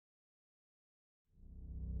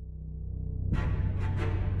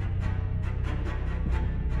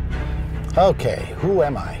Okay, who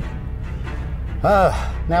am I?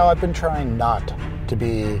 Now I've been trying not to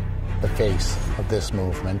be the face of this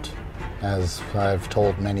movement. As I've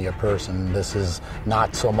told many a person, this is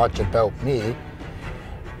not so much about me,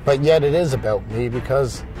 but yet it is about me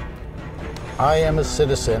because I am a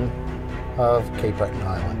citizen of Cape Breton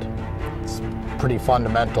Island. It's pretty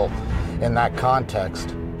fundamental in that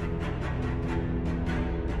context.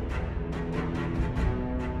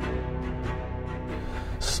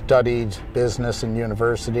 Studied business and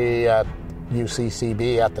university at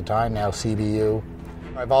UCCB at the time, now CBU.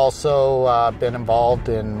 I've also been involved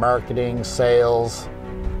in marketing, sales,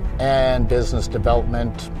 and business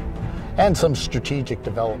development, and some strategic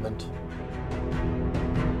development.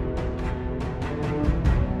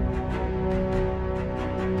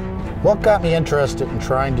 What got me interested in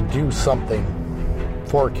trying to do something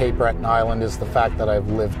for Cape Breton Island is the fact that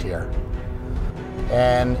I've lived here.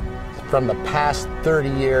 And from the past 30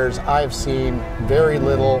 years, I've seen very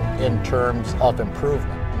little in terms of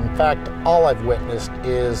improvement. In fact, all I've witnessed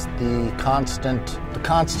is the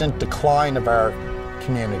constant decline of our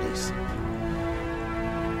communities.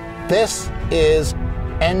 This is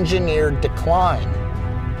engineered decline.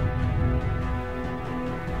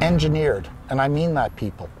 Engineered, and I mean that,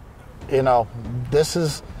 people. You know, this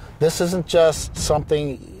isn't just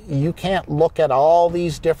something. You can't look at all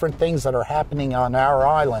these different things that are happening on our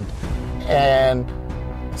island and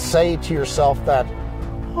say to yourself that,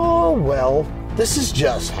 oh, well, this is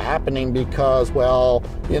just happening because, well,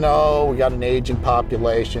 you know, we got an aging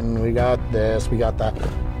population, we got this, we got that.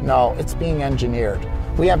 No, it's being engineered.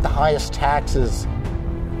 We have the highest taxes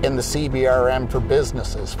in the CBRM for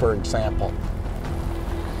businesses, for example.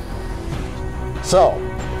 So,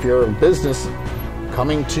 if you're a business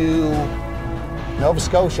coming to Nova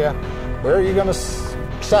Scotia, where are you going to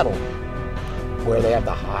settle? Where they have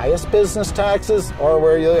the highest business taxes or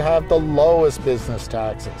where you have the lowest business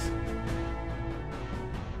taxes?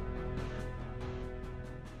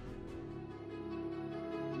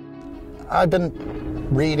 I've been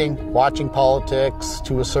reading, watching politics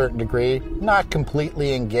to a certain degree, not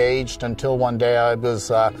completely engaged until one day I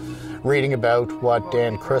was reading about what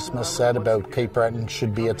Dan Christmas said about Cape Breton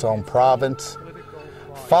should be its own province,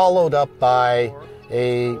 followed up by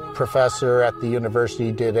a professor at the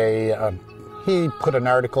university he put an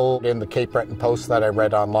article in the Cape Breton Post that I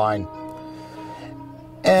read online.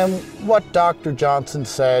 And what Dr. Johnson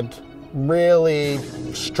said really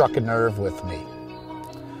struck a nerve with me.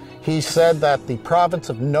 He said that the province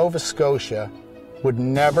of Nova Scotia would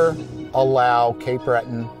never allow Cape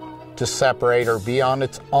Breton to separate or be on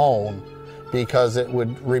its own because it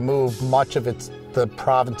would remove much of the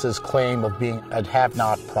province's claim of being a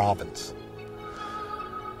have-not province.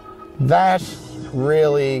 That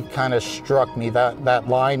really kind of struck me. That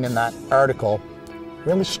line in that article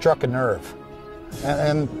really struck a nerve.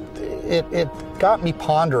 And it got me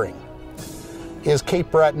pondering. Is Cape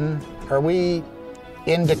Breton, are we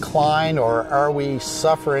in decline, or are we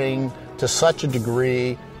suffering to such a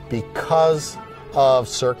degree because of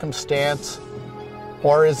circumstance?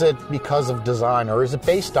 Or is it because of design? Or is it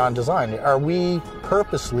based on design? Are we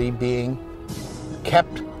purposely being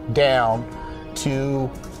kept down to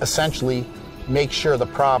essentially make sure the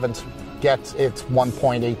province gets its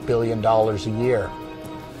 $1.8 billion a year?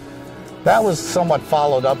 That was somewhat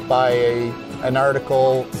followed up by an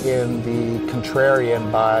article in the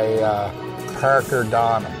Contrarian by Parker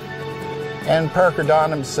Donham. And Parker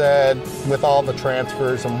Donham said, with all the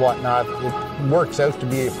transfers and whatnot, it works out to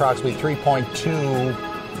be approximately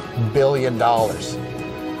 $3.2 billion.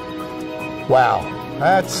 Wow,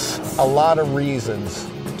 that's a lot of reasons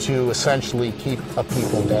to essentially keep a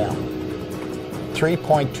people down.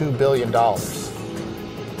 $3.2 billion.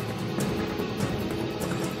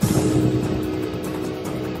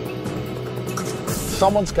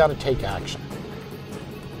 Someone's got to take action.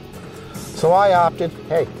 So I opted,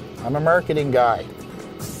 hey, I'm a marketing guy.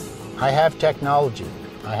 I have technology.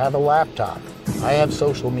 I have a laptop. I have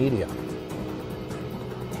social media.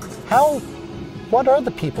 What are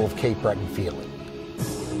the people of Cape Breton feeling?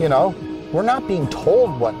 You know, we're not being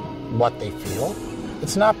told what they feel.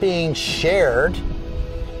 It's not being shared,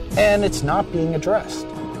 and it's not being addressed.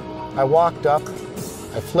 I walked up,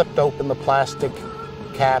 I flipped open the plastic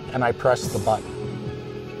cap, and I pressed the button.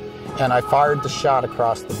 And I fired the shot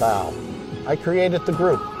across the bow. I created the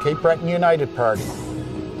group, Cape Breton United Party.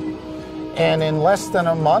 And in less than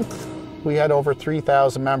a month, we had over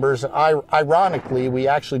 3,000 members. Ironically, we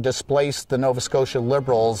actually displaced the Nova Scotia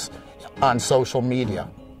Liberals on social media.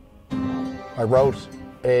 I wrote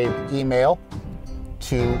an email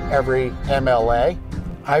to every MLA.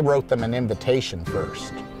 I wrote them an invitation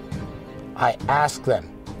first. I asked them,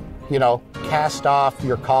 you know, cast off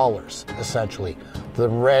your collars, essentially. The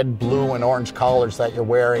red, blue, and orange collars that you're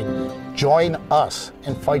wearing. Join us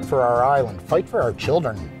and fight for our island. Fight for our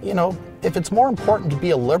children. You know, if it's more important to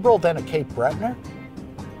be a liberal than a Cape Bretoner,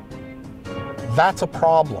 that's a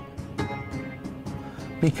problem.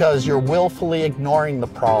 Because you're willfully ignoring the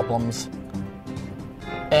problems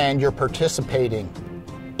and you're participating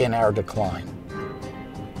in our decline.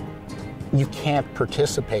 You can't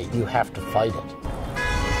participate, you have to fight it.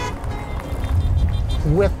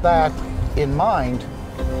 With that in mind,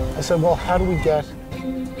 I said, well, how do we get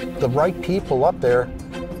the right people up there,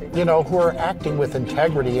 you know, who are acting with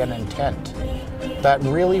integrity and intent, that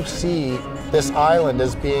really see this island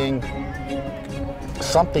as being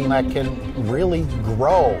something that can really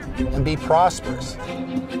grow and be prosperous.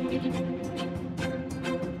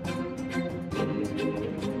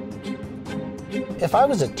 If I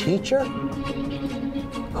was a teacher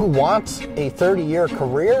who wants a 30-year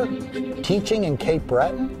career teaching in Cape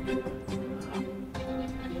Breton,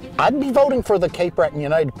 I'd be voting for the Cape Breton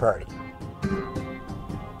United Party.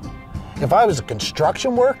 If I was a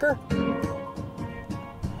construction worker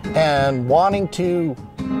and wanting to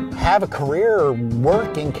have a career or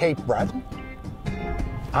work in Cape Breton,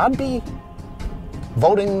 I'd be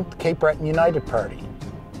voting the Cape Breton United Party.